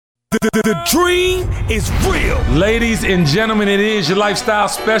The dream is real. Ladies and gentlemen, it is your lifestyle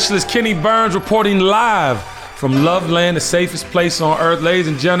specialist, Kenny Burns, reporting live from Loveland, the safest place on earth. Ladies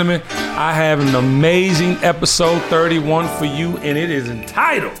and gentlemen, I have an amazing episode 31 for you, and it is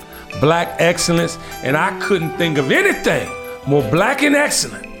entitled Black Excellence. And I couldn't think of anything more black and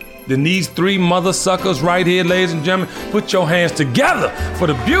excellent than these three mother suckers right here, ladies and gentlemen. Put your hands together for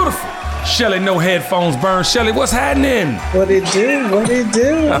the beautiful Shelly No Headphones Burns. Shelly, what's happening? What it do? What it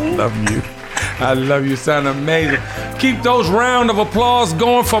do? I love you. I love you. Sound amazing. Keep those round of applause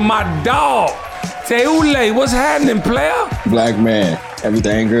going for my dog. Teule, what's happening, player? Black man,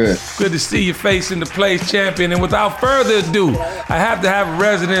 everything good. Good to see your face in the place, champion. And without further ado, I have to have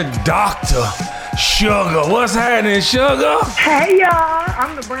resident doctor, Sugar. What's happening, Sugar? Hey, y'all.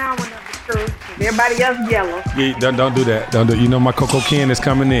 I'm the brown one of the two. Everybody else yellow. Yeah, don't do that. Don't do. You know my Coco Ken is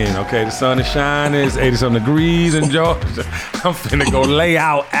coming in. Okay, the sun is shining. It's 80-something degrees in Georgia. I'm finna go lay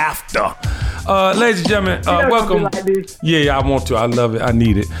out after. Ladies and gentlemen, welcome. Like yeah, I want to. I love it. I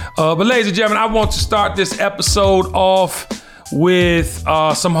need it. But ladies and gentlemen, I want to start this episode off with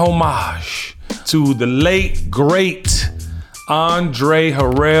some homage to the late, great Andre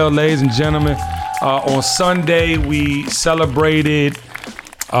Harrell. Ladies and gentlemen, on Sunday, we celebrated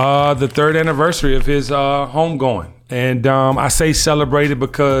the third anniversary of his homegoing. And I say celebrated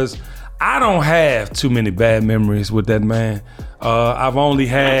because I don't have too many bad memories with that man. I've only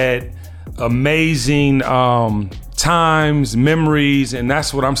had amazing times, memories, and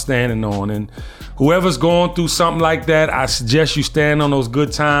that's what I'm standing on. And whoever's going through something like that, I suggest you stand on those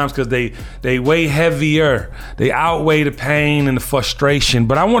good times because they weigh heavier. They outweigh the pain and the frustration.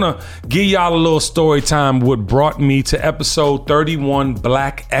 But I want to give y'all a little story time what brought me to episode 31,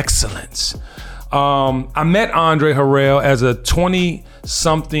 Black Excellence. I met Andre Harrell as a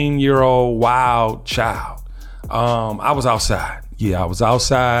 20-something-year-old wild child. I was outside. Yeah, I was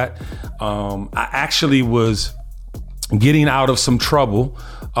outside. I actually was getting out of some trouble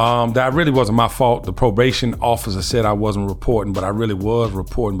that really wasn't my fault. The probation officer said I wasn't reporting, but I really was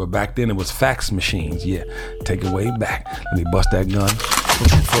reporting. But back then it was fax machines. Yeah, take it way back. Let me bust that gun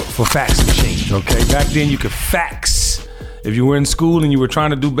for fax machines, okay? Back then you could fax. If you were in school and you were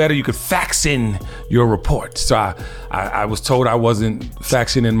trying to do better, you could fax in your report. So I was told I wasn't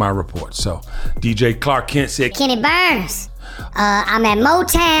faxing in my report. So DJ Clark Kent said, Kenny Burns, I'm at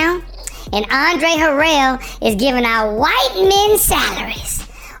Motown, and Andre Harrell is giving out white men salaries.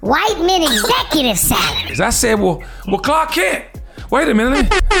 White men executive salaries. I said, well, Clark Kent, wait a minute.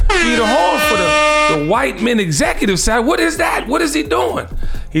 Be the horn for the white men executive salary. What is that? What is he doing?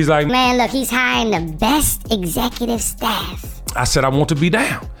 He's like, man, look, he's hiring the best executive staff. I said, I want to be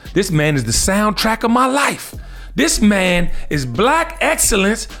down. This man is the soundtrack of my life. This man is black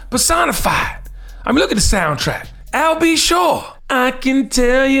excellence personified. I mean, look at the soundtrack. Al.B. Shore. I can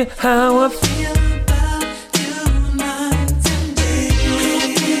tell you how I feel about you night and day.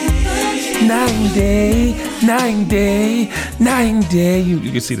 Night and day, night and day, night and day.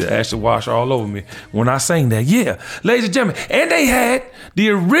 You can see the acid wash all over me when I sang that. Yeah, ladies and gentlemen. And they had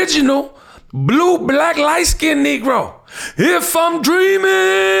the original blue, black, light-skinned Negro. If I'm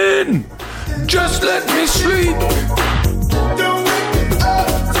dreaming, just let me sleep.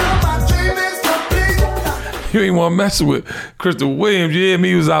 You ain't want to mess with Crystal Williams. You hear me?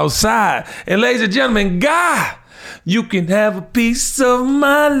 He was outside. And ladies and gentlemen, God, you can have a piece of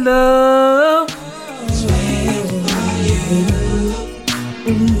my love.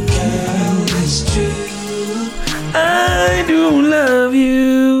 I do love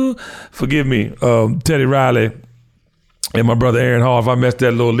you. Forgive me, Teddy Riley and my brother Aaron Hall if I messed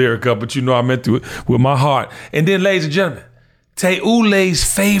that little lyric up, but you know I meant to it with my heart. And then, ladies and gentlemen, Teule's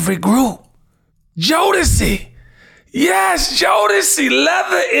favorite group, Jodeci. Yes, Jodeci,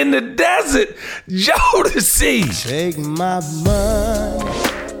 Leather in the Desert, Jodeci. Take my money,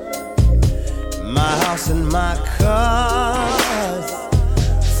 my house and my cars,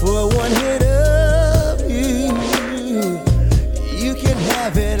 for one hit of you, you can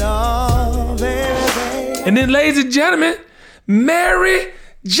have it all, baby. And then, ladies and gentlemen, Mary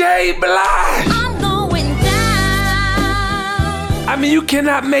J. Blige. I'm going down. I mean, you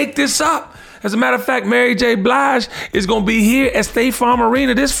cannot make this up. As a matter of fact, Mary J. Blige is going to be here at State Farm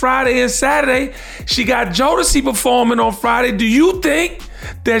Arena this Friday and Saturday. She got Jodeci performing on Friday. Do you think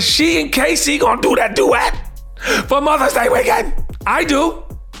that she and Casey going to do that duet for Mother's Day weekend? I do.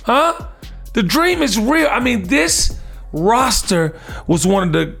 Huh? The dream is real. I mean, this roster was one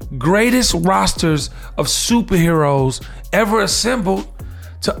of the greatest rosters of superheroes ever assembled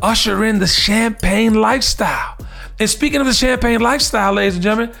to usher in the champagne lifestyle. And speaking of the champagne lifestyle, ladies and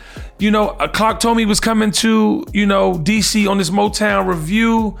gentlemen, Clark told me he was coming to, DC on this Motown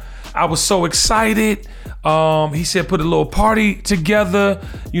review. I was so excited. He said, put a little party together,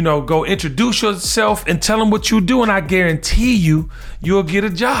 go introduce yourself and tell him what you do. And I guarantee you'll get a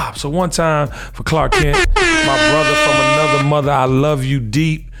job. So one time for Clark Kent, my brother from another mother, I love you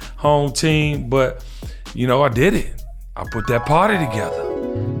deep, home team. But, I did it. I put that party together.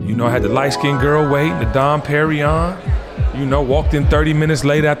 I had the light-skinned girl waiting, the Dom Perignon. Walked in 30 minutes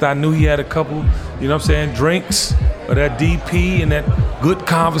later after I knew he had a couple, drinks or that DP and that good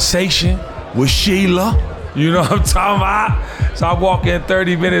conversation with Sheila. You know what I'm talking about? So I walk in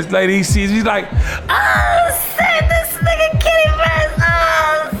 30 minutes later, he sees, he's like, oh, shit, this nigga Kenny Burns,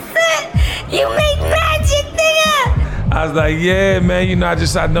 oh, shit, you make magic, nigga. I was like, yeah, man,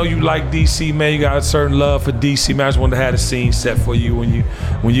 I know you like DC, man. You got a certain love for DC, man. I just wanted to have a scene set for you when you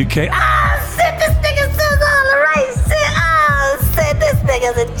came. Oh, shit, this nigga says all the right shit. Oh, shit, this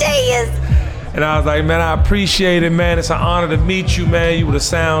nigga's a genius. And I was like, man, I appreciate it, man. It's an honor to meet you, man. You were the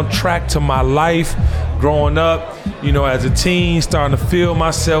soundtrack to my life growing up, as a teen, starting to feel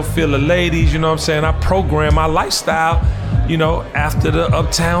myself, feel the ladies, I programmed my lifestyle, after the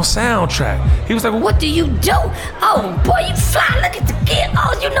Uptown soundtrack. He was like, well, what do you do? Oh, boy, you fly, look at the kid.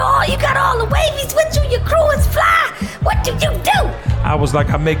 Oh, you got all the wavies with you, your crew is fly. What do you do? I was like,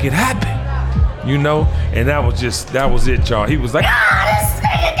 I make it happen, and that was it, y'all. He was like, this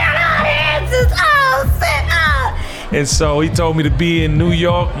nigga got all the answers. Oh, shit, And so he told me to be in New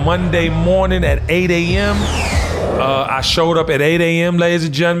York Monday morning at 8 a.m. I showed up at 8 a.m., ladies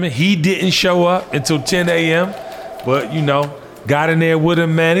and gentlemen. He didn't show up until 10 a.m., but, got in there with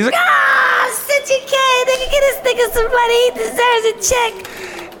him, man. He's like, shit, you can't. They can get this nigga some money. He deserves a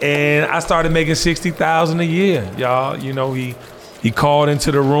check. And I started making $60,000 a year, y'all. He called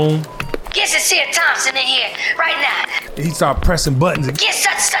into the room. Get Sincere Thompson in here right now. He started pressing buttons. Get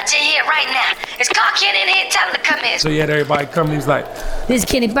such in here right now. Is Clark Kent in here? Tell him to come in. So he had everybody come. He was like, this is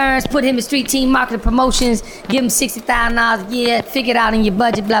Kenny Burns. Put him in Street Team Marketing Promotions. Give him $60,000 a year. Figure it out in your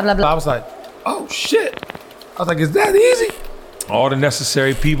budget, blah, blah, blah. I was like, oh, shit. I was like, is that easy? All the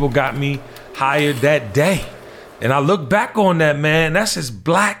necessary people got me hired that day. And I look back on that, man. That's as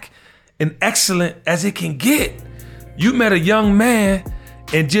black and excellent as it can get. You met a young man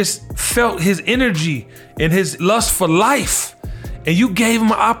and just felt his energy and his lust for life. And you gave him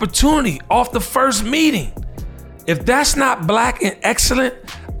an opportunity off the first meeting. If that's not black and excellent,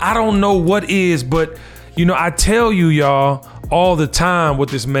 I don't know what is. But, I tell you, y'all, all the time what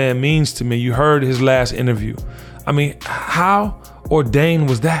this man means to me. You heard his last interview. I mean, how ordained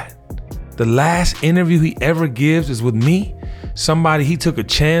was that? The last interview he ever gives is with me, somebody he took a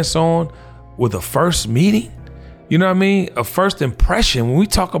chance on with a first meeting. You know what I mean? A first impression. When we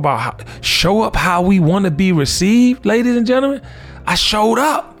talk about show up how we want to be received, ladies and gentlemen, I showed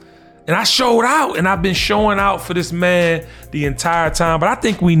up and I showed out, and I've been showing out for this man the entire time. But I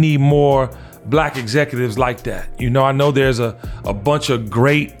think we need more black executives like that. I know there's a bunch of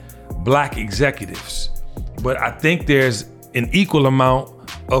great black executives, but I think there's an equal amount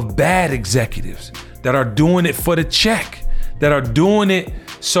of bad executives that are doing it for the check, that are doing it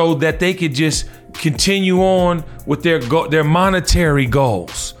so that they could just continue on with their monetary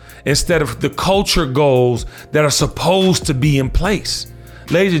goals instead of the culture goals that are supposed to be in place.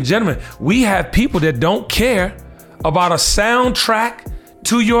 Ladies and gentlemen, we have people that don't care about a soundtrack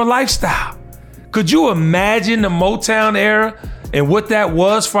to your lifestyle. Could you imagine the Motown era and what that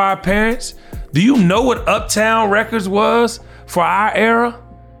was for our parents? Do you know what Uptown Records was for our era?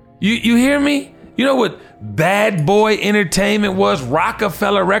 You hear me? You know what Bad Boy Entertainment was,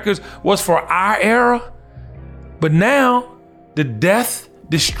 Rockefeller Records was for our era? But now, the death,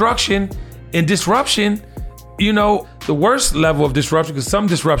 destruction, and disruption, the worst level of disruption, because some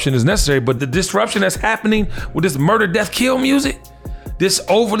disruption is necessary, but the disruption that's happening with this murder, death, kill music, this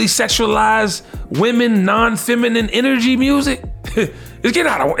overly sexualized women, non-feminine energy music, it's getting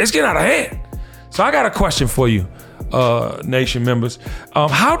out of hand. So I got a question for you, Nation members.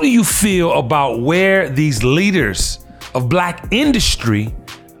 How do you feel about where these leaders of black industry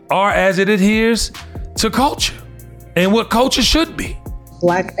are as it adheres to culture and what culture should be?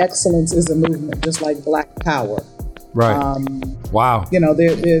 Black excellence is a movement, just like Black power. Right. Wow.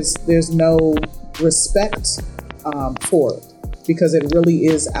 There's no respect for it because it really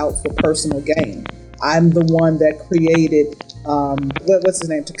is out for personal gain. I'm the one that created, what's his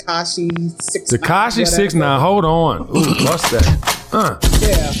name? Tekashi 6ix9ine. Tekashi 6ix9ine. Hold on. Ooh, what's that?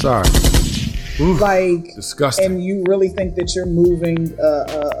 Yeah. Sorry. Like, disgusting. And you really think that you're moving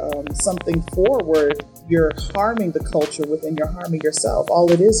something forward, you're harming the culture within, you're harming yourself.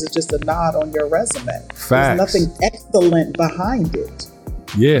 All it is just a nod on your resume. Facts. There's nothing excellent behind it.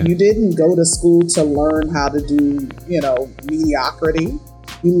 Yeah. You didn't go to school to learn how to do, mediocrity.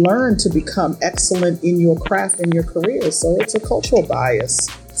 You learn to become excellent in your craft and your career. So it's a cultural bias.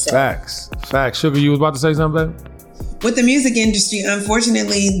 So. Facts. Sugar, you was about to say something, baby? With the music industry,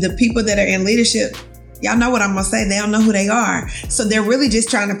 unfortunately, the people that are in leadership, y'all know what I'm going to say. They don't know who they are. So they're really just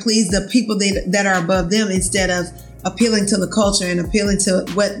trying to please the people that are above them instead of appealing to the culture and appealing to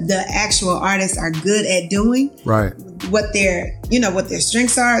what the actual artists are good at doing. Right. What their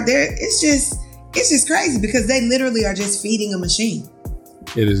strengths are. It's just crazy because they literally are just feeding a machine.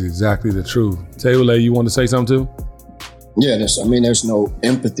 It is exactly the truth. Taylor, you want to say something too? Yeah, there's no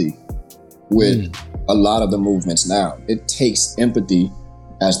empathy with a lot of the movements now. It takes empathy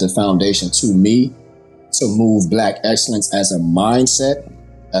as the foundation to me to move Black excellence as a mindset,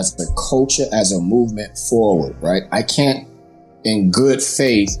 as a culture, as a movement forward, right? I can't, in good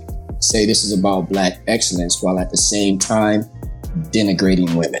faith, say this is about Black excellence while at the same time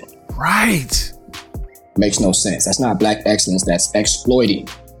denigrating women. Right. Makes no sense. That's not Black excellence, that's exploiting.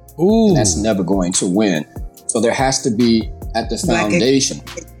 Ooh. And that's never going to win. So there has to be, at the foundation,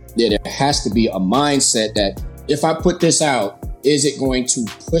 there has to be a mindset that if I put this out, is it going to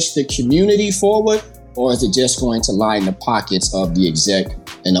push the community forward, or is it just going to line the pockets of the exec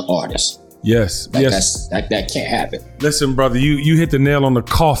and the artist? Yes. That can't happen. Listen, brother, you hit the nail on the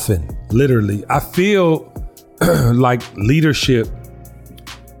coffin, literally. I feel like leadership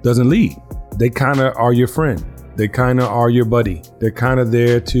doesn't lead. They kind of are your friend. They kind of are your buddy. They're kind of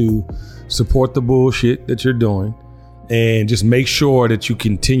there to support the bullshit that you're doing and just make sure that you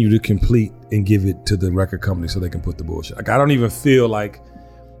continue to complete and give it to the record company so they can put the bullshit. Like, I don't even feel like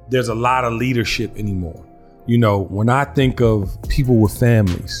there's a lot of leadership anymore. When I think of people with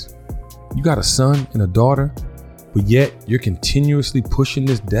families, you got a son and a daughter, but yet you're continuously pushing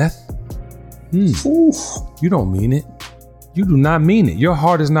this death. You don't mean it. You do not mean it. Your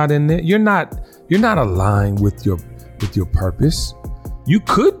heart is not in there. You're not aligned with your purpose. You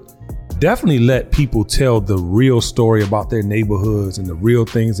could definitely let people tell the real story about their neighborhoods and the real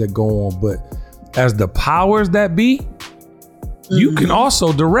things that go on. But as the powers that be, you can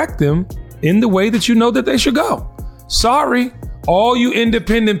also direct them in the way that you know that they should go. Sorry, all you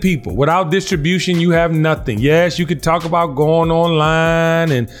independent people, without distribution, you have nothing. Yes, you could talk about going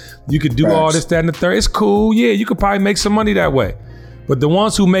online and you could do all this, that, and the third. It's cool. Yeah, you could probably make some money that way. But the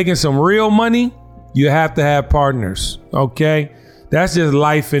ones who making some real money, you have to have partners, okay? That's just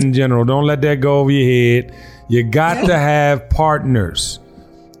life in general. Don't let that go over your head. You got to have partners.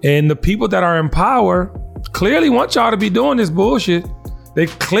 And the people that are in power clearly want y'all to be doing this bullshit. They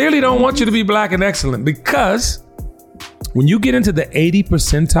clearly don't want you to be Black and excellent, because when you get into the 80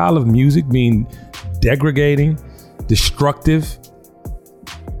 percentile of music being degrading, destructive,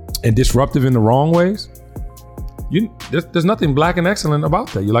 and disruptive in the wrong ways, there's nothing Black and excellent about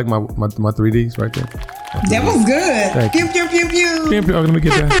that. You like my 3Ds right there? That was good. Pew, pew, pew, pew. Oh, let me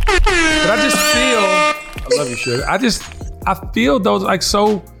get that. But I just feel, I love you, Sugar. I feel those like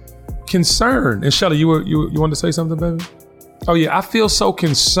so concerned. And Shelly, you wanted to say something, baby? Oh yeah, I feel so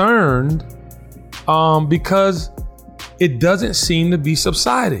concerned because it doesn't seem to be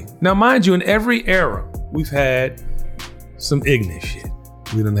subsiding. Now, mind you, in every era, we've had some ignorant shit.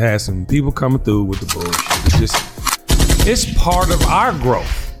 We done had some people coming through with the bullshit. It's part of our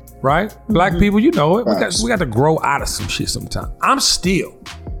growth, right? Black people, you know it. We got to grow out of some shit sometimes. I'm still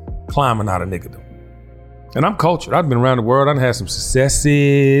climbing out of niggerdom. And I'm cultured. I've been around the world. I've had some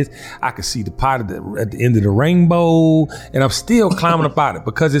successes. I can see the pot at the end of the rainbow. And I'm still climbing up out of it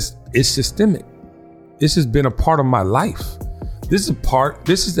because it's systemic. This has been a part of my life. This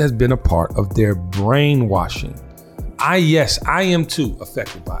has been a part of their brainwashing. I am too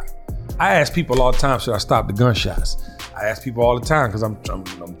affected by it. I ask people all the time, should I stop the gunshots? I ask people all the time because I'm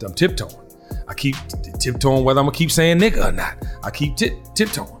tiptoeing. I keep tiptoeing whether I'm gonna keep saying nigga or not. I keep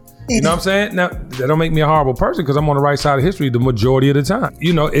tiptoeing. You know what I'm saying? Now, that don't make me a horrible person because I'm on the right side of history the majority of the time.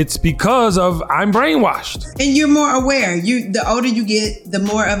 It's because of I'm brainwashed. And you're more aware. The older you get, the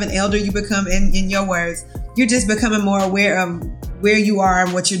more of an elder you become, in your words. You're just becoming more aware of where you are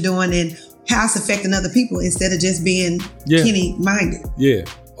and what you're doing and how it's affecting other people instead of just being Kenny-minded. Yeah,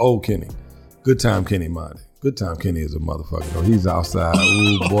 old Kenny. Good time Kenny-minded. Good time Kenny is a motherfucker, though. He's outside.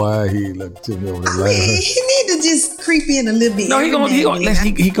 Ooh, boy, he looked to me over the last. He need to just creep in a little bit. No, he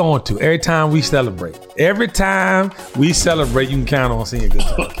going to. Every time we celebrate. You can count on seeing Good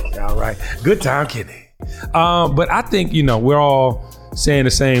Time Kenny. All right? Good time Kenny. But I think, we're all saying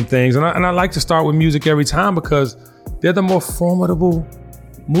the same things. And I like to start with music every time because they're the more formidable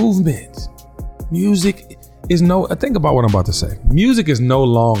movement. Music is think about what I'm about to say. Music is no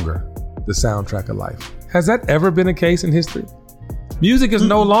longer the soundtrack of life. Has that ever been a case in history? Music is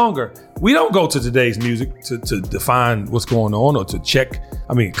no longer. We don't go to today's music to define what's going on or to check.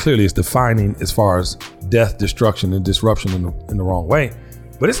 I mean, clearly it's defining as far as death, destruction, and disruption in the wrong way.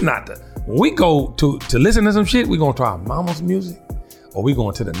 But it's not when we go to listen to some shit, we going to our mama's music or we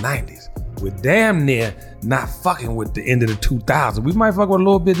going to the 90s. We're damn near not fucking with the end of the 2000s. We might fuck with a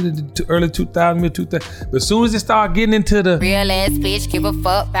little bit of the early 2000s, mid 2000s. But as soon as it start getting into the real ass bitch, give a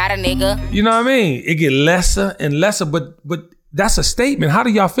fuck about a nigga. You know what I mean? It get lesser and lesser, but that's a statement. How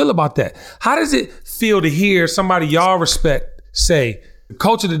do y'all feel about that? How does it feel to hear somebody y'all respect say, the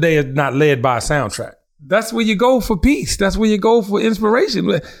culture today is not led by a soundtrack? That's where you go for peace. That's where you go for inspiration.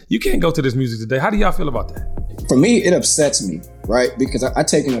 You can't go to this music today. How do y'all feel about that? For me, it upsets me, right? Because I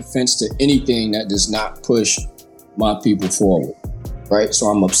take an offense to anything that does not push my people forward, right? So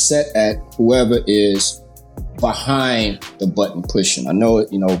I'm upset at whoever is behind the button pushing. I know,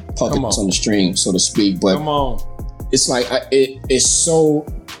 puppets on the string, so to speak, but it's like,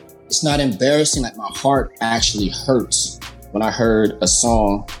 it's not embarrassing. Like my heart actually hurts when I heard a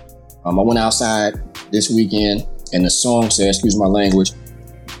song. I went outside this weekend and the song said, excuse my language,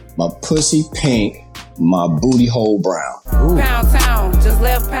 my pussy pink, my booty hole brown. Ooh. Pound Town, just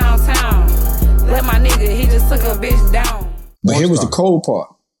left Pound Town. Let my nigga, he just took a bitch down. But here was the cold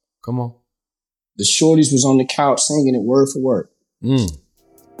part. Come on. The shorties was on the couch singing it word for word.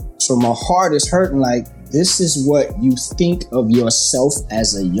 So my heart is hurting like, this is what you think of yourself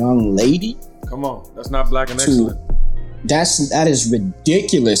as a young lady? Come on, that's not black and excellent. That is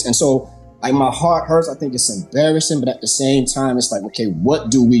ridiculous. And so like my heart hurts. I think it's embarrassing, but at the same time, it's like, okay,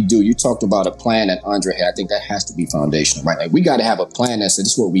 what do we do? You talked about a plan that Andre had. I think that has to be foundational, right? Like we got to have a plan that says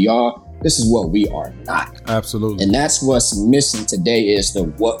this is what we are. This is what we are not. Absolutely. And that's what's missing today is the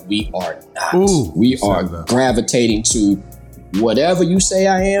what we are not. Ooh, we are gravitating to whatever you say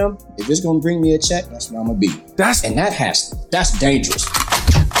I am. If it's going to bring me a check, that's what I'm going to be. That's dangerous.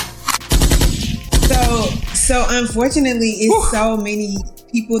 So unfortunately, it's so many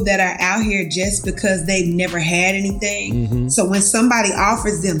people that are out here just because they've never had anything. Mm-hmm. So when somebody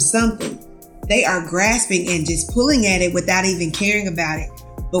offers them something, they are grasping and just pulling at it without even caring about it.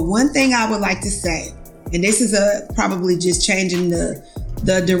 But one thing I would like to say, and this is probably just changing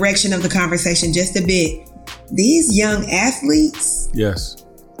the direction of the conversation just a bit. These young athletes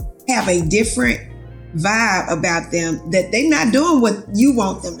have a different vibe about them that they're not doing what you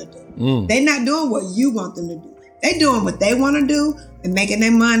want them to do. They're not doing what you want them to do. They're doing what they want to do and making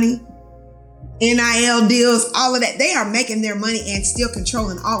their money. NIL deals, all of that. They are making their money and still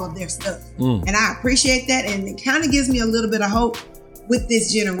controlling all of their stuff. And I appreciate that. And it kind of gives me a little bit of hope with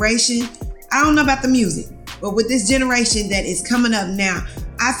this generation. I don't know about the music, but with this generation that is coming up now,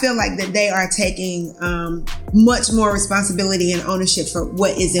 I feel like that they are taking much more responsibility and ownership for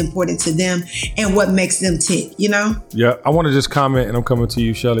what is important to them and what makes them tick, you know? Yeah, I want to just comment, and I'm coming to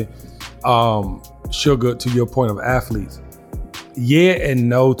you, Shelly. Sugar, to your point of athletes. Yeah and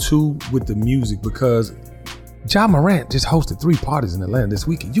no, too, with the music, because Ja Morant just hosted 3 parties in Atlanta this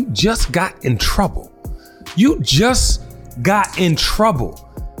weekend. You just got in trouble.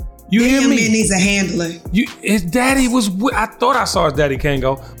 You hear me? Man needs a handler. His daddy was. I thought I saw his daddy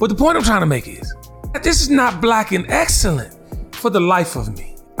Kango, but the point I'm trying to make is this is not black and excellent for the life of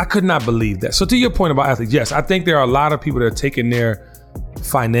me. I could not believe that. So to your point about athletes, yes, I think there are a lot of people that are taking their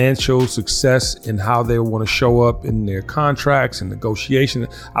financial success and how they want to show up in their contracts and negotiations.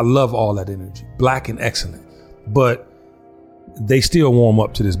 I love all that energy, black and excellent, but they still warm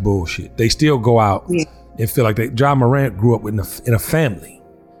up to this bullshit. They still go out and feel like Ja Morant grew up in a family.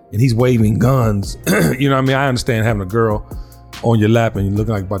 And he's waving guns. You know what I mean? I understand having a girl on your lap and you look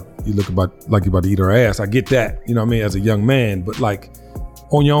like you're about to eat her ass. I get that, you know what I mean, as a young man, but like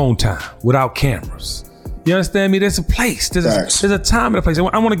on your own time, without cameras. You understand me? There's a place. There's a time and a place. I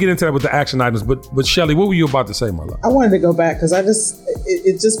want to get into that with the action items, but Shelly, what were you about to say, my love? I wanted to go back because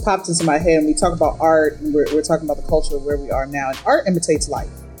it just popped into my head. And we talk about art and we're talking about the culture of where we are now. And art imitates life.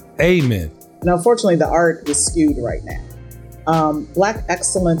 Amen. And unfortunately, the art is skewed right now. Black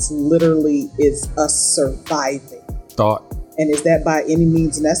excellence literally is us surviving. Thought. And is that by any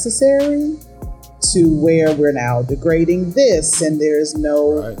means necessary to where we're now degrading this and there's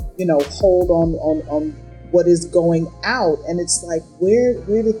no, hold on what is going out. And it's like, where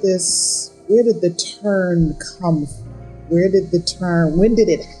did the turn come from? When did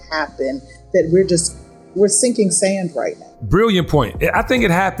it happen that we're sinking sand right now? Brilliant point. I think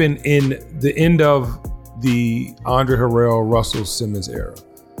it happened in the end of the Andre Harrell, Russell Simmons era.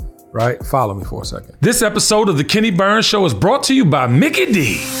 Right? Follow me for a second. This episode of The Kenny Burns Show is brought to you by Mickey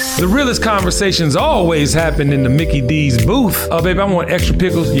D's. The realest conversations always happen in the Mickey D's booth. Oh, baby, I want extra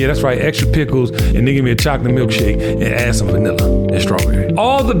pickles. Yeah, that's right, extra pickles. And then give me a chocolate milkshake and add some vanilla and strawberry.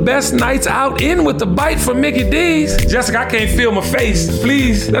 All the best nights out in with the bite from Mickey D's. Jessica, I can't feel my face.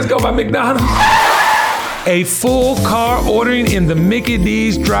 Please, let's go by McDonald's. A full car ordering in the Mickey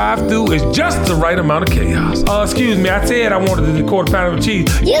D's drive-thru is just the right amount of chaos. Excuse me, I said I wanted the quarter pounder with cheese.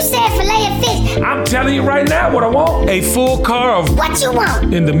 You said filet of fish. I'm telling you right now what I want. A full car of what you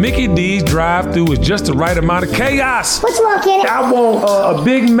want in the Mickey D's drive-thru is just the right amount of chaos. What you want, Kenny? I want a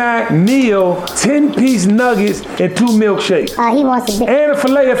Big Mac meal, 10-piece nuggets, and 2 milkshakes. He wants a big... And a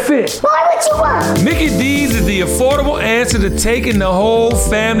filet of fish. Boy, what you want? Mickey D's is the affordable answer to taking the whole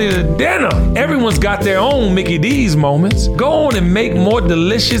family to dinner. Everyone's got their own Mickey D's moments. Go on and make more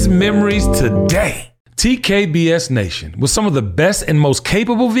delicious memories today. TKBS Nation, with some of the best and most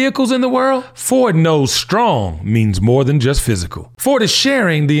capable vehicles in the world, Ford knows strong means more than just physical. Ford is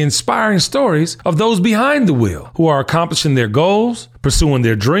sharing the inspiring stories of those behind the wheel who are accomplishing their goals, pursuing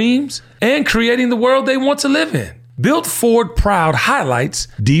their dreams, and creating the world they want to live in. Built Ford Proud highlights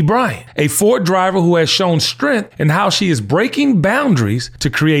Dee Bryant, a Ford driver who has shown strength in how she is breaking boundaries to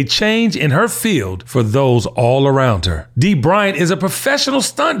create change in her field for those all around her. Dee Bryant is a professional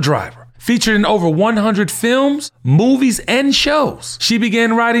stunt driver, featured in over 100 films, movies, and shows. She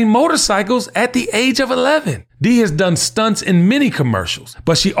began riding motorcycles at the age of 11. Dee has done stunts in many commercials,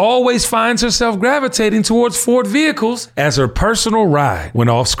 but she always finds herself gravitating towards Ford vehicles as her personal ride when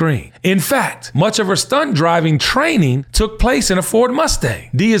off screen. In fact, much of her stunt driving training took place in a Ford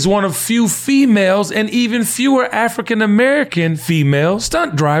Mustang. Dee is one of few females and even fewer African-American female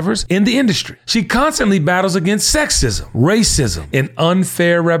stunt drivers in the industry. She constantly battles against sexism, racism, and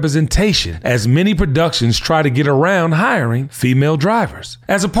unfair representation as many productions try to get around hiring female drivers.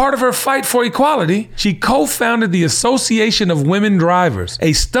 As a part of her fight for equality, she co-founded the Association of Women Drivers,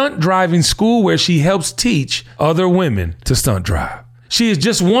 a stunt driving school where she helps teach other women to stunt drive. She is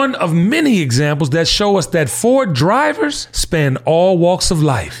just one of many examples that show us that Ford drivers span all walks of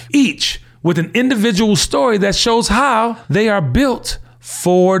life, each with an individual story that shows how they are built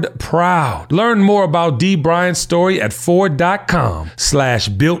Ford proud. Learn more about Dee Bryant's story at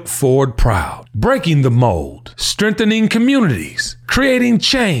Ford.com/builtfordproud. Breaking the mold, strengthening communities, creating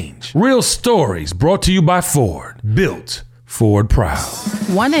change. Real stories brought to you by Ford. Built Ford proud.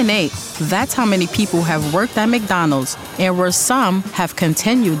 1 in 8. That's how many people have worked at McDonald's and where some have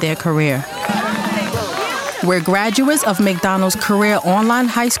continued their career. Where graduates of McDonald's Career Online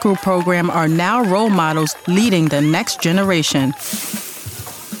High School program are now role models leading the next generation.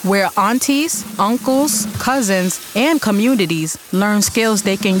 Where aunties, uncles, cousins, and communities learn skills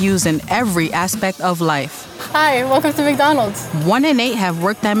they can use in every aspect of life. Hi, welcome to McDonald's. 1 in 8 have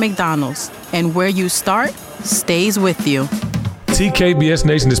worked at McDonald's, and where you start stays with you. TKBS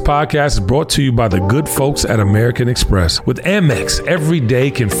Nation, this podcast is brought to you by the good folks at American Express. With Amex, every day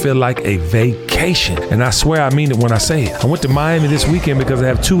can feel like a vacation. And I swear I mean it when I say it. I went to Miami this weekend because I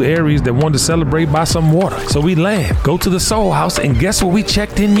have 2 Aries that wanted to celebrate by some water. So we land, go to the Soul House, and guess what we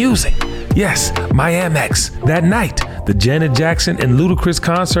checked in using? Yes, my Amex. That night, the Janet Jackson and Ludacris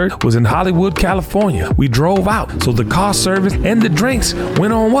concert was in Hollywood, California. We drove out, so the car service and the drinks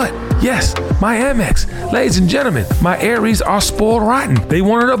went on what? Yes, my Amex. Ladies and gentlemen, my Aries are spoiled rotten. They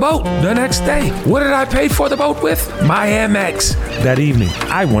wanted a boat the next day. What did I pay for the boat with? My Amex. That evening,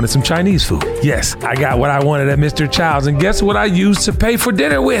 I wanted some Chinese food. Yes, I got what I wanted at Mr. Child's, and guess what I used to pay for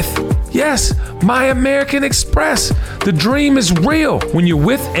dinner with? Yes, my American Express. The dream is real. When you're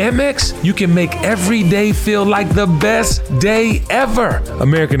with Amex, you can make every day feel like the best day ever.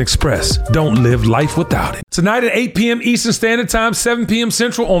 American Express. Don't live life without it. Tonight at 8 p.m. Eastern Standard Time, 7 p.m.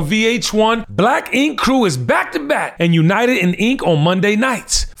 Central on VH1, Black Ink Crew is back-to-back and United in Ink on Monday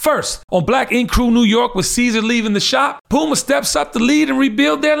nights. First, on Black Ink Crew New York with Caesar leaving the shop, Puma steps up to lead and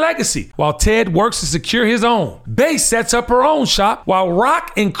rebuild their legacy, while Ted works to secure his own. Bae sets up her own shop, while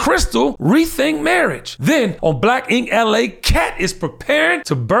Rock and Crystal rethink marriage. Then, on Black Ink LA, Kat is preparing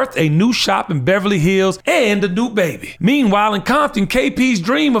to birth a new shop in Beverly Hills and a new baby. Meanwhile, in Compton, KP's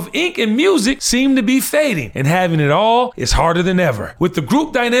dream of ink and music seemed to be fading, and having it all is harder than ever. With the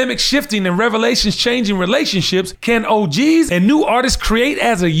group dynamics shifting and revelations changing relationships, can OGs and new artists create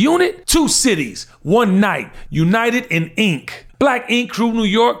as a unit? 2 cities, 1 night, united in ink. Black Ink Crew New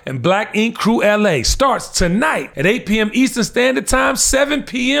York and Black Ink Crew LA starts tonight at 8 p.m. Eastern Standard Time, 7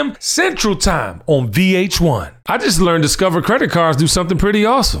 p.m. Central Time on VH1. I just learned Discover credit cards do something pretty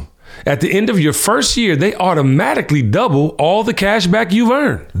awesome. At the end of your first year, they automatically double all the cash back you've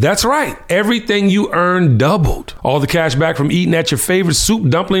earned. That's right. Everything you earned doubled. All the cash back from eating at your favorite soup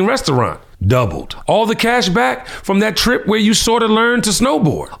dumpling restaurant doubled. All the cash back from that trip where you sort of learned to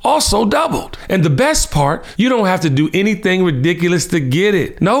snowboard also doubled. And the best part, you don't have to do anything ridiculous to get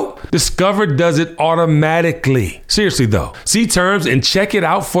it. Nope. Discover does it automatically. Seriously though, see terms and check it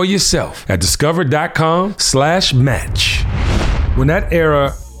out for yourself at discover.com/match. When that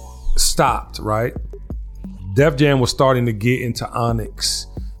era stopped, right? Def Jam was starting to get into Onyx.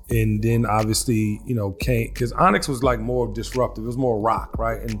 And then obviously, came, because Onyx was like more disruptive. It was more rock,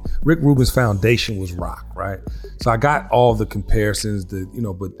 right? And Rick Rubin's foundation was rock, right? So I got all the comparisons, but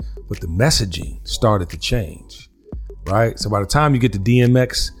the messaging started to change, right? So by the time you get to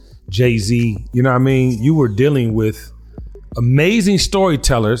DMX, Jay-Z, you know what I mean? You were dealing with amazing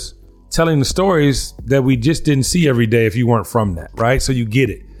storytellers telling the stories that we just didn't see every day if you weren't from that, right? So you get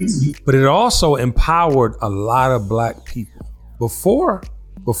it. But it also empowered a lot of black people. Before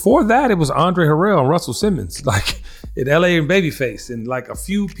that, it was Andre Harrell and Russell Simmons, like in LA and Babyface, and like a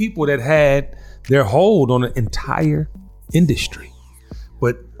few people that had their hold on the entire industry.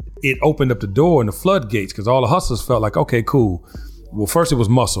 But it opened up the door and the floodgates because all the hustlers felt like, okay, cool. Well, first it was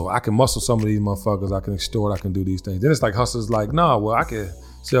muscle. I can muscle some of these motherfuckers. I can extort. I can do these things. Then it's like hustlers like, nah, well, I can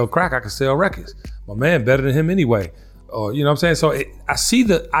sell crack. I can sell records. My man better than him anyway. Or you know what I'm saying? So I see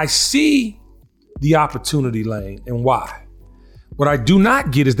the opportunity lane and why. What I do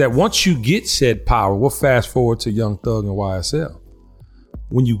not get is that once you get said power, we'll fast forward to Young Thug and YSL.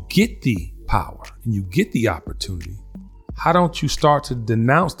 When you get the power and you get the opportunity, how don't you start to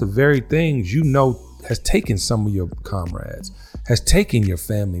denounce the very things you know has taken some of your comrades, has taken your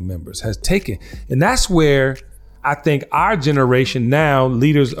family members, and that's where I think our generation now,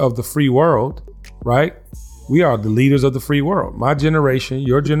 leaders of the free world, right? We are the leaders of the free world. My generation,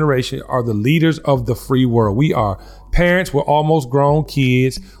 your generation are the leaders of the free world. We are parents with almost grown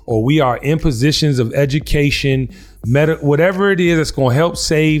kids, or we are in positions of education, whatever it is that's going to help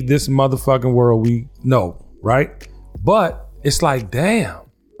save this motherfucking world. We know, right? But it's like, damn,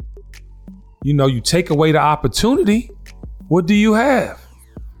 you take away the opportunity. What do you have?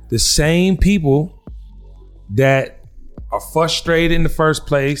 The same people that are frustrated in the first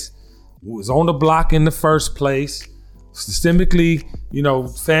place, was on the block in the first place, systemically,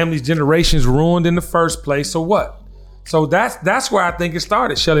 families, generations ruined in the first place. So what? So that's where I think it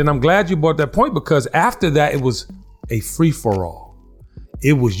started, Shelly. And I'm glad you brought that point, because after that, it was a free for all.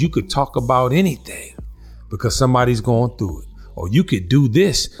 It was, you could talk about anything because somebody's going through it. Or you could do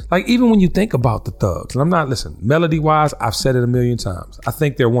this. Like, even when you think about the Thugs, and melody wise, I've said it a million times. I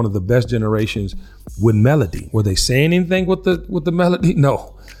think they're one of the best generations with melody. Were they saying anything with the melody?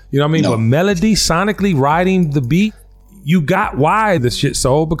 No. You know what I mean? No. But melody, sonically riding the beat, you got why the shit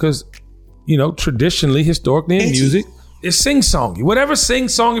sold, because, traditionally, historically in music, it's sing-songy. Whatever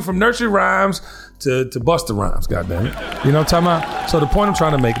sing-songy, from nursery rhymes to Busta Rhymes, goddamn it. You know what I'm talking about? So the point I'm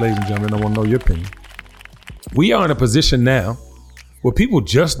trying to make, ladies and gentlemen, I want to know your opinion. We are in a position now where people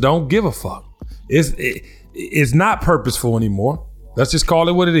just don't give a fuck. It's not purposeful anymore. Let's just call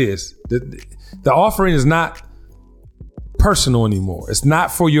it what it is. The offering is not personal anymore. It's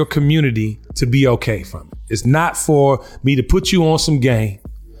not for your community to be okay from it. It's not for me to put you on some game.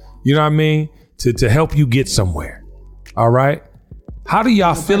 You know what I mean? To help you get somewhere. All right? How do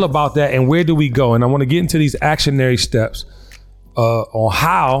y'all feel about that, and where do we go? And I want to get into these actionary steps on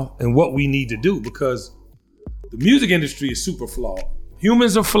how and what we need to do, because the music industry is super flawed.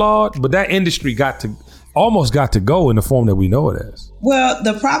 Humans are flawed, but that industry almost got to go in the form that we know it as. Well,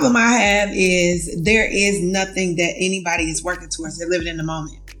 the problem I have is there is nothing that anybody is working towards. They're living in the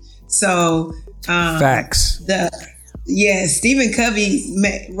moment. So facts. Stephen Covey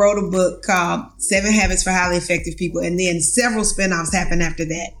wrote a book called 7 Habits for Highly Effective People, and then several spinoffs happened after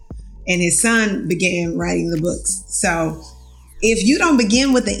that. And his son began writing the books. So if you don't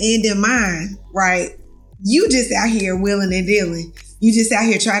begin with the end in mind, right, you just out here wheeling and dealing. You just out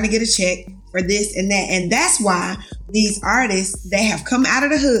here trying to get a check for this and that. And that's why these artists, they have come out of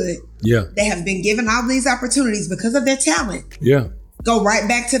the hood. Yeah. They have been given all these opportunities because of their talent. Yeah. Go right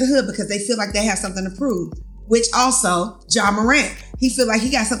back to the hood because they feel like they have something to prove. Which also, Ja Morant, he feel like he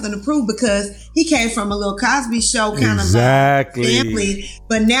got something to prove because he came from a little Cosby Show kind of family.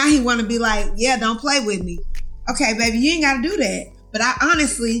 But now he want to be like, yeah, don't play with me. Okay, baby, you ain't got to do that. But I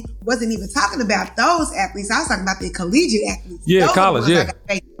honestly wasn't even talking about those athletes. I was talking about the collegiate athletes. Yeah, college,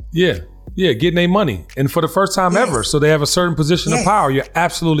 yeah. Yeah, getting their money. And for the first time ever. So they have a certain position of power. You're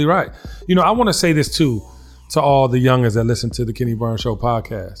absolutely right. I want to say this too, to all the youngers that listen to the Kenny Burns Show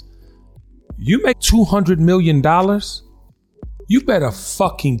podcast. You make $200 million, you better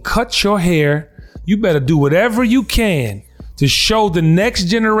fucking cut your hair. You better do whatever you can to show the next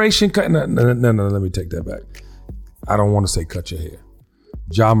generation. No, let me take that back. I don't want to say cut your hair.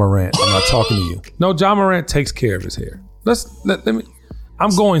 Ja Morant, I'm not talking to you. No, Ja Morant takes care of his hair. Let me.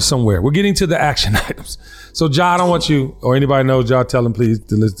 I'm going somewhere. We're getting to the action items. So Ja, I don't want you, or anybody knows Ja, tell him please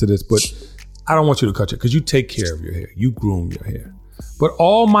to listen to this, but I don't want you to cut your, because you take care of your hair. You groom your hair. But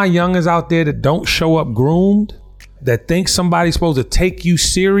all my youngers out there that don't show up groomed, that think somebody's supposed to take you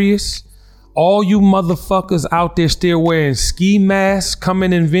serious, all you motherfuckers out there still wearing ski masks,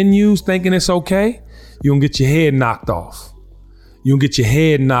 coming in venues thinking it's okay, you're gonna get your head knocked off. You're gonna get your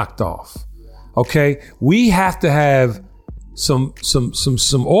head knocked off. Okay? We have to have some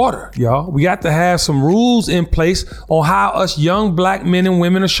order, y'all. We got to have some rules in place on how us young black men and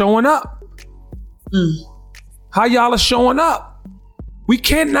women are showing up. How y'all are showing up. We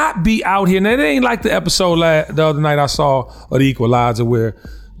cannot be out here. Now, it ain't like the episode the other night I saw of The Equalizer where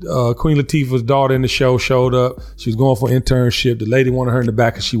Queen Latifah's daughter in the show showed up. She was going for an internship. The lady wanted her in the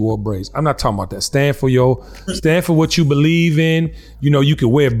back and she wore braids. I'm not talking about that. Stand for what you believe in. You know, you can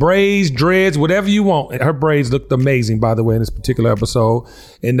wear braids, dreads, whatever you want. And her braids looked amazing, by the way, in this particular episode.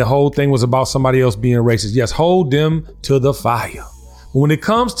 And the whole thing was about somebody else being racist. Yes, hold them to the fire. But when it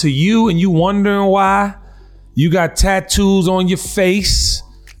comes to you and you wondering why you got tattoos on your face,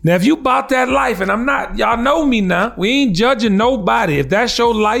 now, if you about that life, and I'm not, y'all know me now, we ain't judging nobody. If that's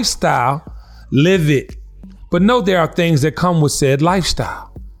your lifestyle, live it. But know there are things that come with said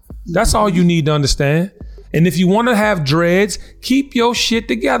lifestyle. That's all you need to understand. And if you want to have dreads, keep your shit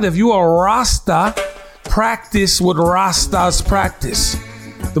together. If you are Rasta, practice what Rastas practice.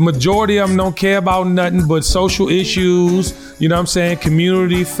 The majority of them don't care about nothing but social issues, you know what I'm saying,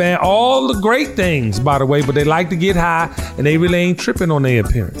 community, all the great things, by the way, but they like to get high and they really ain't tripping on their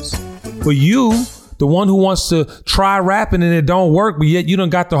appearance. But you, the one who wants to try rapping and it don't work, but yet you done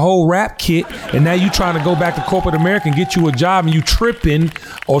got the whole rap kit and now you trying to go back to corporate America and get you a job and you tripping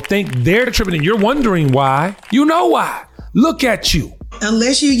or think they're tripping and you're wondering why. You know why. Look at you.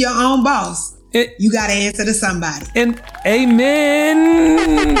 Unless you're your own boss. You got to answer to somebody. And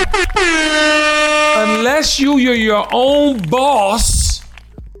amen. Unless you're your own boss,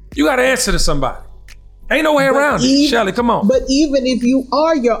 you got to answer to somebody. Ain't no way around it. Shelly, come on. But even if you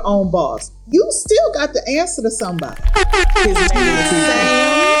are your own boss, you still got to answer to somebody. His name is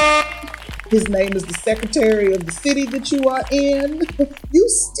Sam. His name is the secretary of the city that you are in. You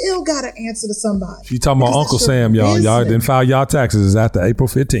still got to answer to somebody. She talking about Uncle Sam, y'all. Business. Y'all didn't file y'all taxes after April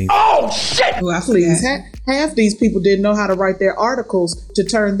 15th. Oh, shit. Well, please. Half these people didn't know how to write their articles to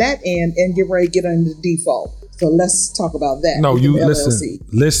turn that in and get ready to get into default. So let's talk about that. No, you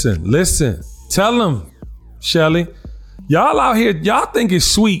listen. Tell them, Shelly, y'all out here, y'all think it's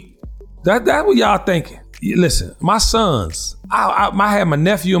sweet. That what y'all thinking. Listen, my sons, I had my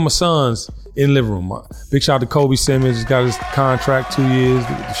nephew and my sons in the living room. Big shout out to Kobe Simmons. He's got his contract 2 years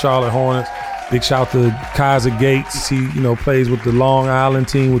with the Charlotte Hornets. Big shout out to Kaiser Gates. He, plays with the Long Island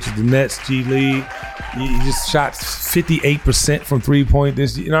team, which is the Nets G League. He just shot 58% from 3-point.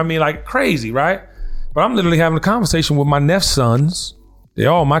 This, you know what I mean? Like crazy, right? But I'm literally having a conversation with my neph's sons.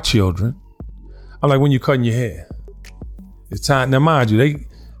 They're all my children. I'm like, when you cutting your hair? It's time. Now, mind you,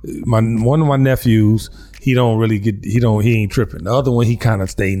 one of my nephews, he ain't tripping. The other one, he kind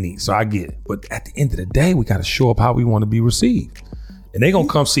of stay neat. So I get it. But at the end of the day, we got to show up how we want to be received. And they going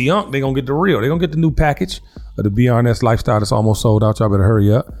to come see Unc. They going to get the real. They going to get the new package of the BRNS lifestyle that's almost sold out. Y'all better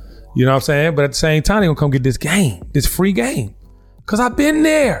hurry up. You know what I'm saying? But at the same time, they going to come get this game, this free game. Because I've been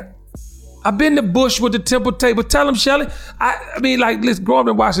there. I've been to Bush with the Temple tape. But tell them, Shelly, I mean, like, let's grow up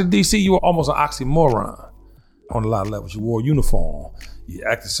in Washington, D.C., you were almost an oxymoron on a lot of levels. You wore a uniform. You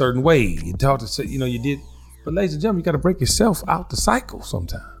act a certain way. You talked to, you did. But ladies and gentlemen, you got to break yourself out the cycle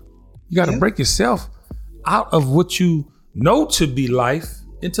sometime. You got to break yourself out of what you know to be life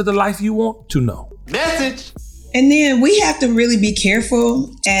into the life you want to know. Message. And then we have to really be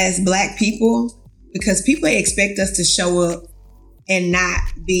careful as Black people because people expect us to show up and not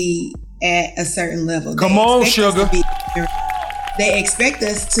be at a certain level. Come on, sugar. They expect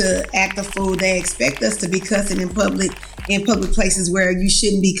us to act a fool. They expect us to be cussing in public places where you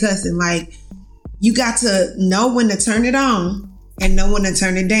shouldn't be cussing. Like, you got to know when to turn it on and know when to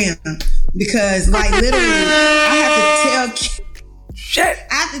turn it down. Because, like, literally, I have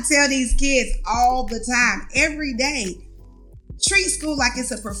to tell these kids all the time, every day, treat school like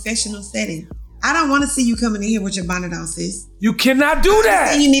it's a professional setting. I don't want to see you coming in here with your bonnet on, sis. You cannot do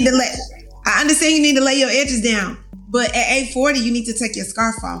that. I understand you need to lay your edges down. But at 8:40, you need to take your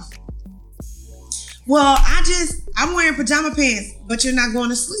scarf off. Well, I'm wearing pajama pants, but you're not going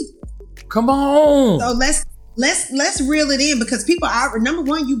to sleep. Come on. So let's reel it in because people are, number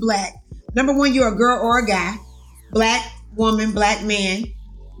one, you black. Number one, you're a girl or a guy. Black woman, black man.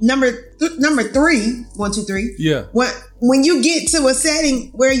 Number three, 1, 2, 3. Yeah. When you get to a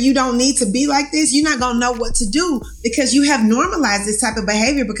setting where you don't need to be like this, you're not going to know what to do because you have normalized this type of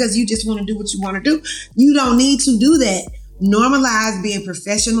behavior because you just want to do what you want to do. You don't need to do that. Normalize being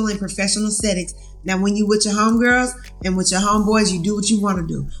professional in professional settings. Now, when you with your homegirls and with your homeboys, you do what you want to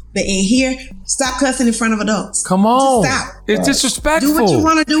do. But in here, stop cussing in front of adults. Come on. Just stop. It's disrespectful. Do what you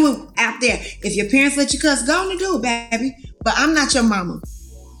want to do out there. If your parents let you cuss, go on and do it, baby. But I'm not your mama.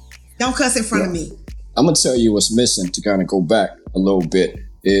 Don't cuss in front of me. I'm going to tell you what's missing to kind of go back a little bit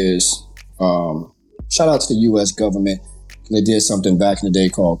is shout out to the U.S. government. They did something back in the day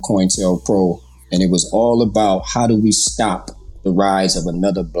called COINTELPRO, and it was all about how do we stop the rise of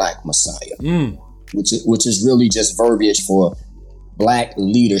another black messiah, which is really just verbiage for black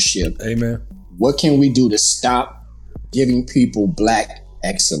leadership. Amen. What can we do to stop giving people black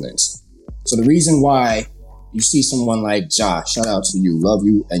excellence? So the reason why you see someone like Josh, shout out to you, love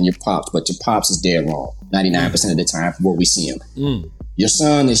you and your pops, but your pops is dead wrong 99% of the time for what we see him. Your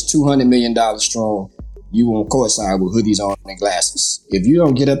son is $200 million strong. You on courtside with hoodies on and glasses. If you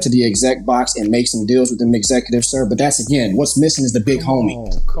don't get up to the exec box and make some deals with them executives, sir, but that's again, what's missing is the big homie.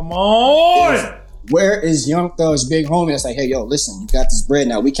 Come on. Where is Young Thug's big homie that's like, hey, yo, listen, you got this bread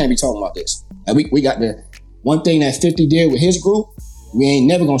now. We can't be talking about this. And we got the one thing that 50 did with his group, we ain't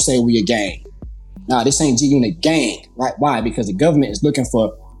never gonna say we a gang. Nah, this ain't G-Unit gang, right? Why? Because the government is looking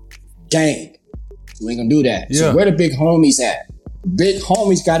for gang. So we ain't gonna do that. Yeah. So where the big homies at? Big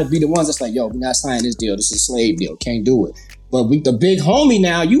homies got to be the ones that's like, yo, we're not signing this deal. This is a slave deal. Can't do it. But with the big homie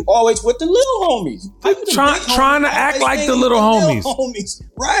now, you always with the little homies. Trying to act like the little homies.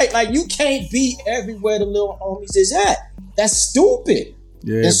 Right. Like you can't be everywhere the little homies is at. That's stupid.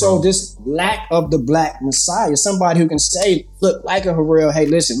 Yeah, and so this lack of the black messiah, somebody who can say, look, like a Harrell, hey,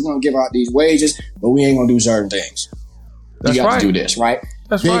 listen, we're going to give out these wages, but we ain't going to do certain things. That's you got right. to do this, right?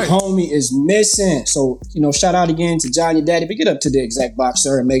 That's Big right. homie is missing. So, shout out again to John, your daddy. If you get up to the exec box,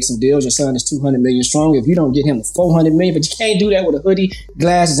 sir, and make some deals, your son is 200 million strong. If you don't get him to 400 million, but you can't do that with a hoodie,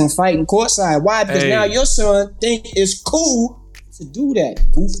 glasses, and fighting courtside. Why? Because now your son think it's cool to do that,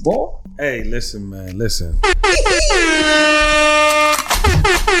 goofball. Hey, listen, man, listen.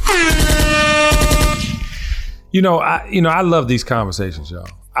 I love these conversations, y'all.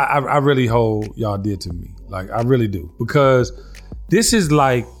 I really hold y'all dear to me. Like, I really do. Because this is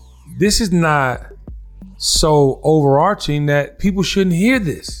not so overarching that people shouldn't hear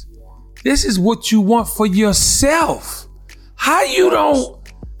this. This is what you want for yourself. How you don't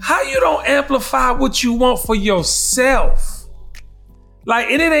amplify what you want for yourself?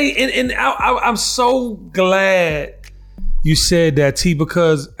 Like, and it ain't, and I'm so glad you said that, T,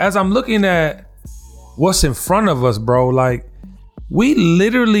 because as I'm looking at what's in front of us, bro, like, we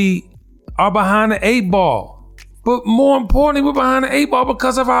literally are behind the 8 ball. But more importantly, we're behind the 8 ball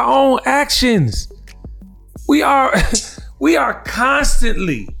because of our own actions. We are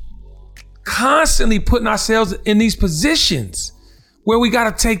constantly putting ourselves in these positions where we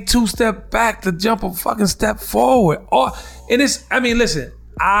got to take 2 steps back to jump a fucking step forward. Listen,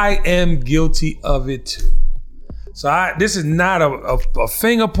 I am guilty of it too. So this is not a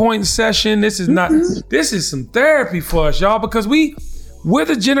finger pointing session. This is some therapy for us, y'all, because we're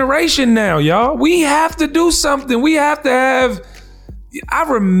the generation now, y'all. We have to do something. We have to have, I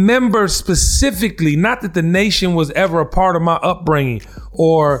remember specifically, not that the nation was ever a part of my upbringing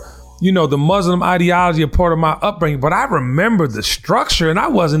or, the Muslim ideology a part of my upbringing, but I remember the structure and I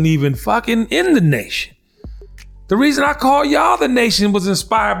wasn't even fucking in the nation. The reason I call y'all the nation was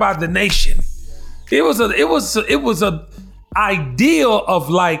inspired by the nation. It was a ideal of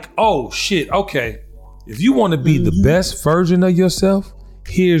like, oh shit, okay. If you want to be the best version of yourself,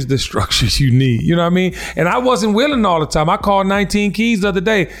 here's the structures you need. You know what I mean? And I wasn't willing all the time. I called 19 Keys the other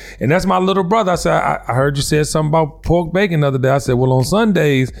day, and that's my little brother. I said, I heard you said something about pork bacon the other day. I said, well, on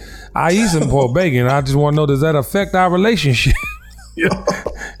Sundays, I eat some pork bacon. I just want to know, does that affect our relationship?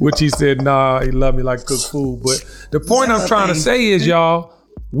 Which he said, nah, he loved me like cooked food. But the point I'm trying to say is, y'all,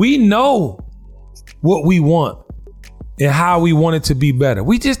 we know what we want and how we want it to be better.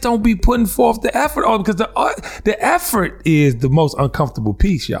 We just don't be putting forth the effort on, because the effort is the most uncomfortable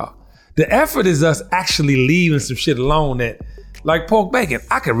piece, y'all. The effort is us actually leaving some shit alone that, like pork bacon,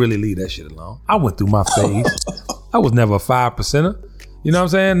 I could really leave that shit alone. I went through my phase. I was never a 5%er. You know what I'm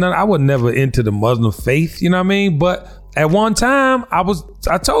saying? I was never into the Muslim faith, you know what I mean? But at one time, I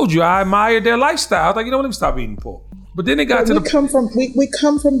told you, I admired their lifestyle. I was like, let me stop eating pork. But then it got to we come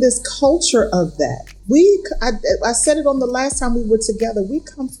from this culture of that. I said it on the last time we were together. We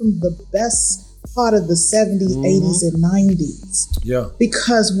come from the best part of the 70s, 80s, and 90s. Yeah.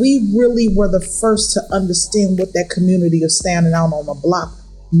 Because we really were the first to understand what that community of standing out on the block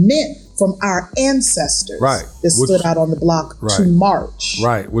meant from our ancestors that stood out on the block to march.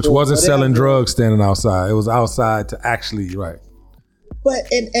 Right, which wasn't selling drugs standing outside. It was outside to actually, But,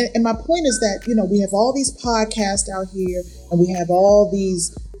 and my point is that, we have all these podcasts out here, and we have all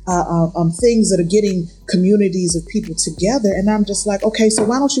these things that are getting communities of people together. And I'm just like, okay, so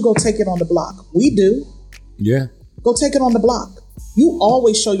why don't you go take it on the block? We do. Yeah. Go take it on the block. You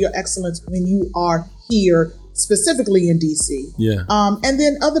always show your excellence when you are here, specifically in DC. Yeah. And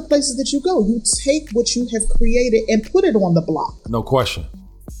then other places that you go, you take what you have created and put it on the block. No question.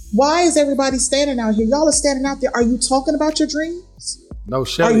 Why is everybody standing out here? Y'all are standing out there. Are you talking about your dreams? No,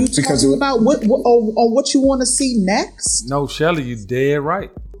 Shelly. Are you talking about what you want to see next? No, Shelly, you dead right.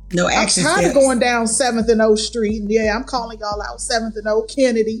 No action I'm tired of going down 7th and O Street. Yeah, I'm calling y'all out 7th and O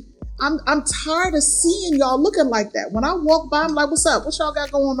Kennedy. I'm tired of seeing y'all looking like that. When I walk by, I'm like, what's up? What y'all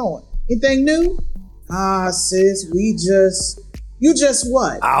got going on? Anything new? Sis, you just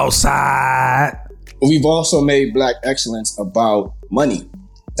what? Outside. We've also made Black excellence about money.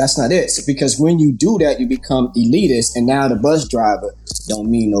 That's not it. Because when you do that, you become elitist, and now the bus driver don't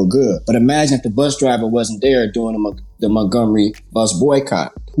mean no good. But imagine if the bus driver wasn't there during the Montgomery bus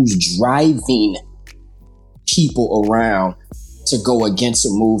boycott, who's driving people around to go against a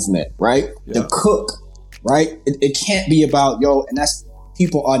movement, right? Yeah. The cook, right? It can't be about, and that's,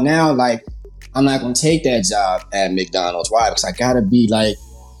 people are now like, I'm not going to take that job at McDonald's. Why? Because I got to be like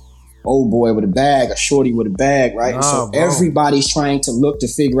old boy with a bag, a shorty with a bag, right? Nah, so bro. Everybody's trying to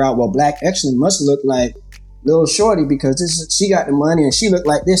figure out, well, Black excellence must look like little shorty because she got the money and she looked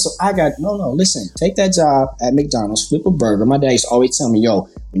like this. So I got, no, listen, take that job at McDonald's, flip a burger. My dad used to always tell me,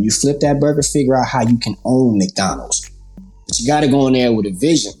 when you flip that burger, figure out how you can own McDonald's. But you got to go in there with a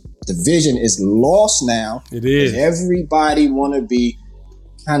vision. The vision is lost now. It is. Everybody want to be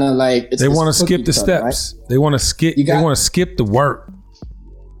kind of like, they want to skip the steps. Right? They want to skip. They want to skip the work.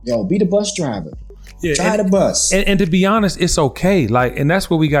 Be the bus driver. Yeah, Try the bus. And to be honest, it's okay. Like, and that's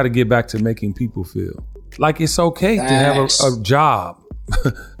what we got to get back to making people feel. Like, it's okay to have a job.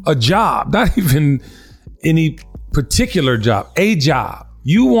 A job. Not even any particular job. A job.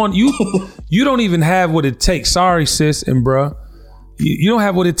 You don't even have what it takes. Sorry, sis and bruh. You don't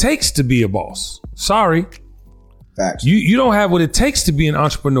have what it takes to be a boss. Sorry. Facts. You don't have what it takes to be an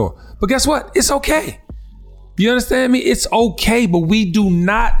entrepreneur. But guess what? It's okay. You understand me? It's okay, but we do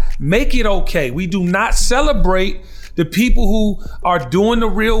not make it okay. We do not celebrate the people who are doing the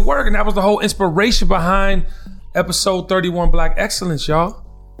real work. And that was the whole inspiration behind episode 31, Black Excellence, y'all.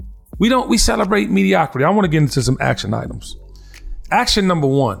 We celebrate mediocrity. I want to get into some action items. Action number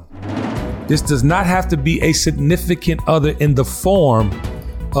 1. This does not have to be a significant other in the form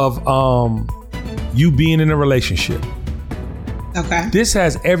of you being in a relationship. Okay. This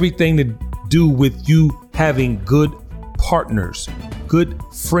has everything to do with you having good partners, good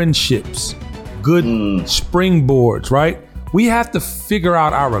friendships, good springboards, right? We have to figure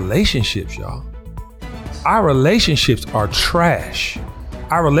out our relationships, y'all. Our relationships are trash.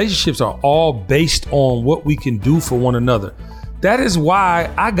 Our relationships are all based on what we can do for one another. That is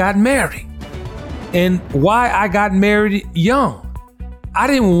why I got married and why I got married young. I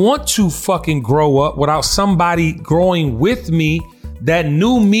didn't want to fucking grow up without somebody growing with me that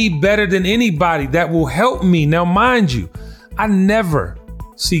knew me better than anybody, that will help me. Now, mind you, I never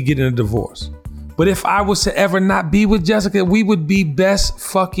see getting a divorce. But if I was to ever not be with Jessica, we would be best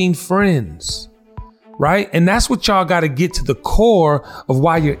fucking friends, right? And that's what y'all got to get to the core of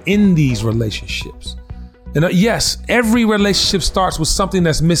why you're in these relationships. And yes, every relationship starts with something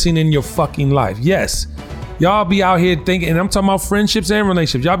that's missing in your fucking life. Yes. Y'all be out here thinking, and I'm talking about friendships and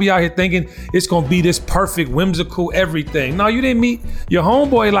relationships. Y'all be out here thinking it's gonna be this perfect, whimsical everything. No, you didn't meet your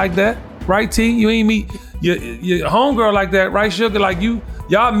homeboy like that, right, T? You ain't meet your homegirl like that, right, Sugar? Like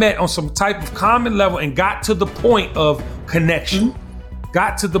y'all met on some type of common level and got to the point of connection,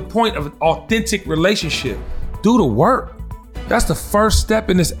 got to the point of authentic relationship. Do the work. That's the first step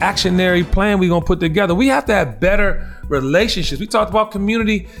in this actionary plan we're gonna put together. We have to have better relationships. We talked about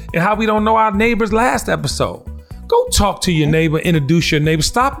community and how we don't know our neighbors last episode. Go talk to your neighbor, introduce your neighbor.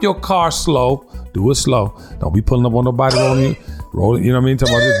 Stop your car slow. Do it slow. Don't be pulling up on nobody rolling, you know what I mean?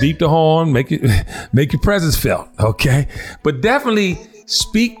 Talking about just beep the horn, make your presence felt, okay? But definitely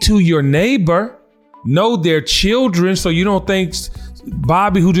speak to your neighbor. Know their children so you don't think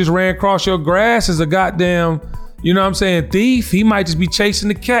Bobby who just ran across your grass is a goddamn, you know what I'm saying, thief. He might just be chasing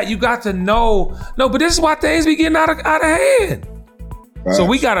the cat. You got to know. No, but this is why things be getting out of hand. Right. So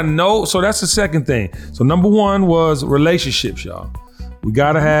we got to know. So that's the second thing. So number 1 was relationships, y'all. We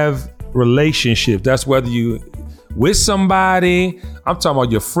got to have relationships. That's whether you with somebody, I'm talking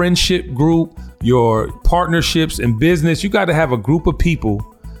about your friendship group, your partnerships in business. You got to have a group of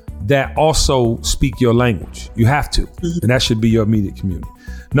people that also speak your language. You have to. And that should be your immediate community.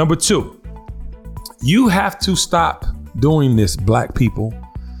 Number 2, you have to stop doing this, black people.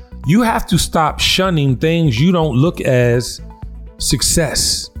 You have to stop shunning things you don't look as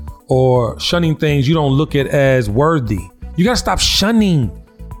success or shunning things you don't look at as worthy. You got to stop shunning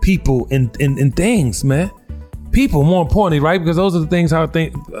people and things, man. People, more importantly, right? Because those are the things how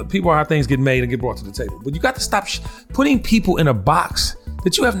things get made and get brought to the table. But you got to stop putting people in a box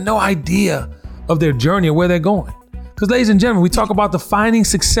that you have no idea of their journey or where they're going. Because, ladies and gentlemen, we talk about defining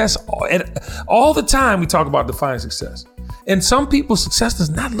success all the time. We talk about defining success. And some people's success does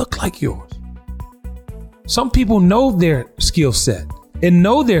not look like yours. Some people know their skill set and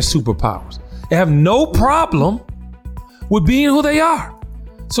know their superpowers and have no problem with being who they are.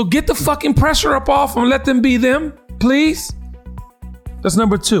 So get the fucking pressure up off them and let them be them, please. That's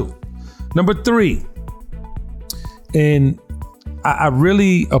number 2. Number 3, and I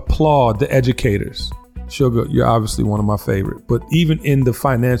really applaud the educators. Sugar, you're obviously one of my favorite, but even in the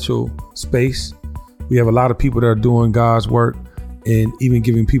financial space, we have a lot of people that are doing God's work and even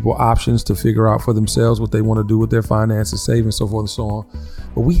giving people options to figure out for themselves what they want to do with their finances, saving, so forth and so on.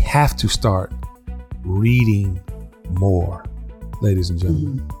 But we have to start reading more, ladies and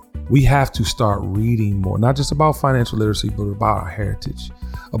gentlemen. We have to start reading more, not just about financial literacy, but about our heritage,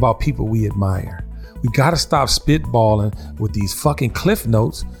 about people we admire. We got to stop spitballing with these fucking cliff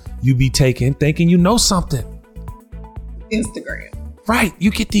notes you be taking, thinking you know something. Instagram. Right. You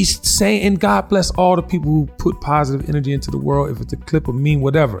get these saying, and God bless all the people who put positive energy into the world, if it's a clip or meme,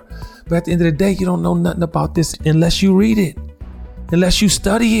 whatever. But at the end of the day, you don't know nothing about this unless you read it, unless you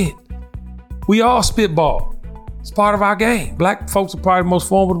study it. We all spitball. It's part of our game. Black folks are probably the most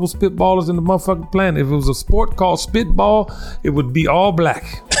formidable spitballers in the motherfucking planet. If it was a sport called spitball, it would be all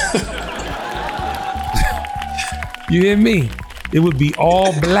black. You hear me? It would be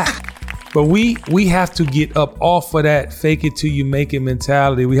all black. But we have to get up off of that fake it till you make it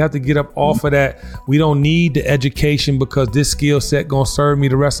mentality. We have to get up off of that. We don't need the education because this skill set gonna serve me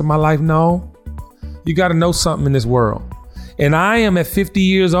the rest of my life. No, you got to know something in this world. And I am at 50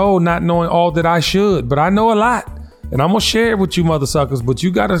 years old not knowing all that I should, but I know a lot. And I'm gonna share it with you mother suckers, but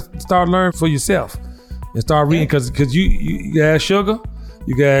you got to start learning for yourself and start reading because you guys Sugar,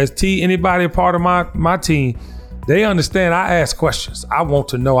 you guys T, anybody a part of my team, they understand I ask questions. I want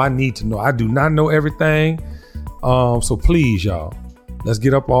to know. I need to know. I do not know everything. So please, y'all, let's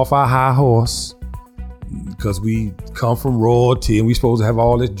get up off our high horse because we come from royalty and we supposed to have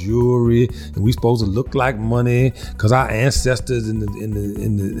all this jewelry and we supposed to look like money because our ancestors in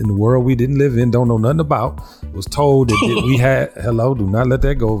the world we didn't live in, don't know nothing about, was told that we had. Hello, do not let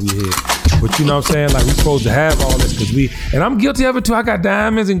that go over your head. But you know what I'm saying? Like we supposed to have all this because and I'm guilty of it too. I got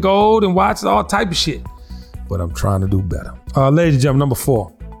diamonds and gold and watches, all type of shit. But I'm trying to do better. Ladies and gentlemen, number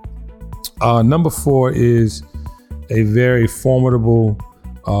 4. Number 4 is a very formidable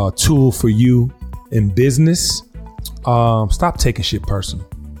tool for you in business. Stop taking shit personal.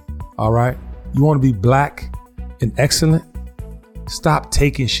 All right? You want to be black and excellent? Stop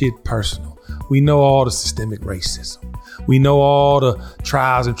taking shit personal. We know all the systemic racism. We know all the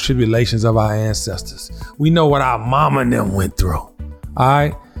trials and tribulations of our ancestors. We know what our mama and them went through. All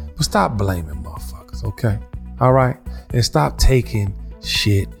right? But stop blaming motherfuckers, okay? All right. And stop taking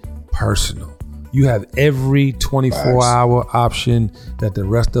shit personal. You have every 24-hour option that the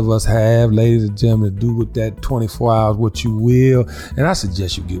rest of us have, ladies and gentlemen, to do with that 24 hours what you will. And I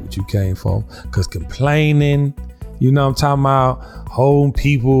suggest you get what you came for. Because complaining, you know what I'm talking about, holding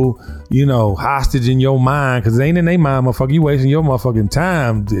people, you know, hostage in your mind, because it ain't in their mind, motherfucker. You wasting your motherfucking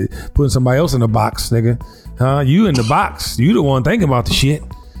time putting somebody else in the box, nigga. Huh? You in the box. You the one thinking about the shit.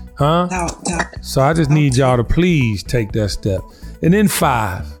 Huh? So I just need y'all to please take that step. And then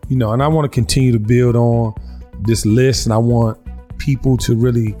 5, you know, and I want to continue to build on this list, and I want people to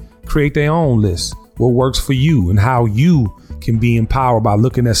really create their own list. What works for you and how you can be empowered by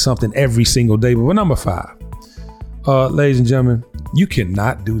looking at something every single day. But number 5, ladies and gentlemen, you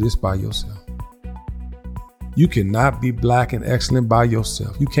cannot do this by yourself. You cannot be black and excellent by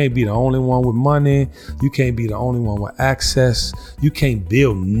yourself. You can't be the only one with money. You can't be the only one with access. You can't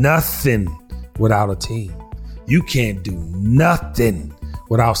build nothing without a team. You can't do nothing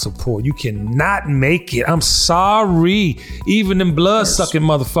without support. You cannot make it. I'm sorry. Even them blood-sucking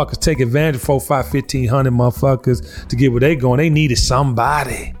motherfuckers take advantage of 4, 5, 1,500 motherfuckers to get where they going. They needed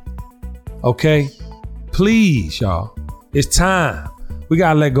somebody. Okay? Please, y'all. It's time. We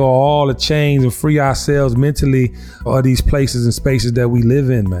got to let go of all the chains and free ourselves mentally of these places and spaces that we live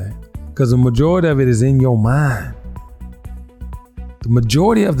in, man. Because the majority of it is in your mind. The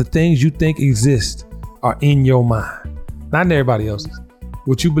majority of the things you think exist are in your mind, not in everybody else's.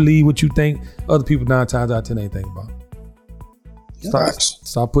 What you believe, what you think, other people 9 times out of 10 ain't think about.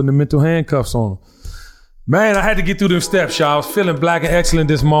 Stop putting the mental handcuffs on them. Man, I had to get through them steps, y'all. I was feeling black and excellent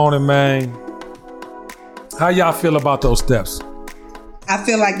this morning, man. How y'all feel about those steps? I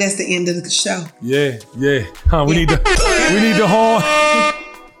feel like that's the end of the show. Yeah. We need the horn.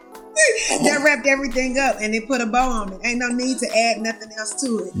 That wrapped everything up and they put a bow on it. Ain't no need to add nothing else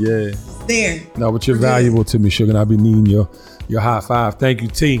to it. Yeah. There. No, but you're valuable to me, Sugar, and I'll be needing your high five. Thank you,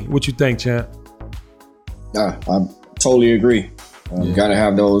 T. What you think, champ? I totally agree. You gotta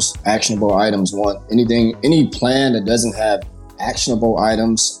have those actionable items. Any plan that doesn't have actionable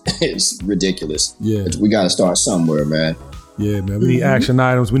items is ridiculous. Yeah. We gotta start somewhere, man. Yeah, man. We need action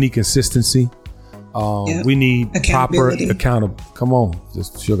items. We need consistency. We need proper accountability. Come on,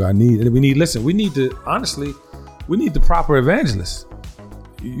 just Sugar. We need the proper evangelists.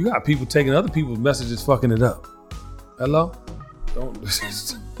 You got people taking other people's messages, fucking it up. Hello?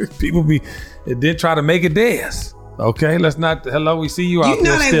 People did try to make it theirs. Okay, let's not. Hello, we see you out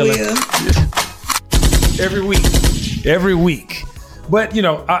there stealing. Every week. But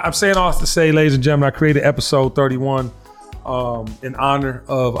I'm saying all to say, ladies and gentlemen, I created episode 31 in honor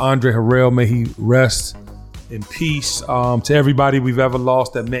of Andre Harrell. May he rest in peace. To everybody we've ever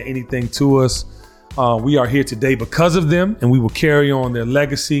lost that meant anything to us, we are here today because of them, and we will carry on their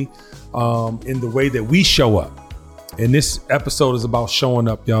legacy in the way that we show up. And this episode is about showing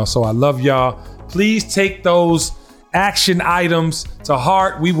up, y'all. So I love y'all. Please take those action items to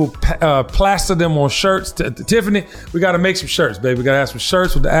heart. We will plaster them on shirts. Tiffany, we got to make some shirts, baby. We got to have some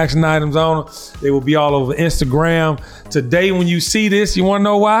shirts with the action items on them. They will be all over Instagram. Today, when you see this, you want to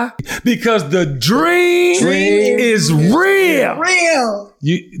know why? Because the dream is real.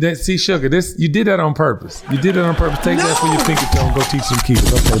 See, Sugar, you did that on purpose. You did it on purpose. Take that for your pinky toe and go teach some kids.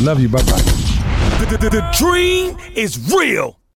 Okay, love you. Bye-bye. The dream is real.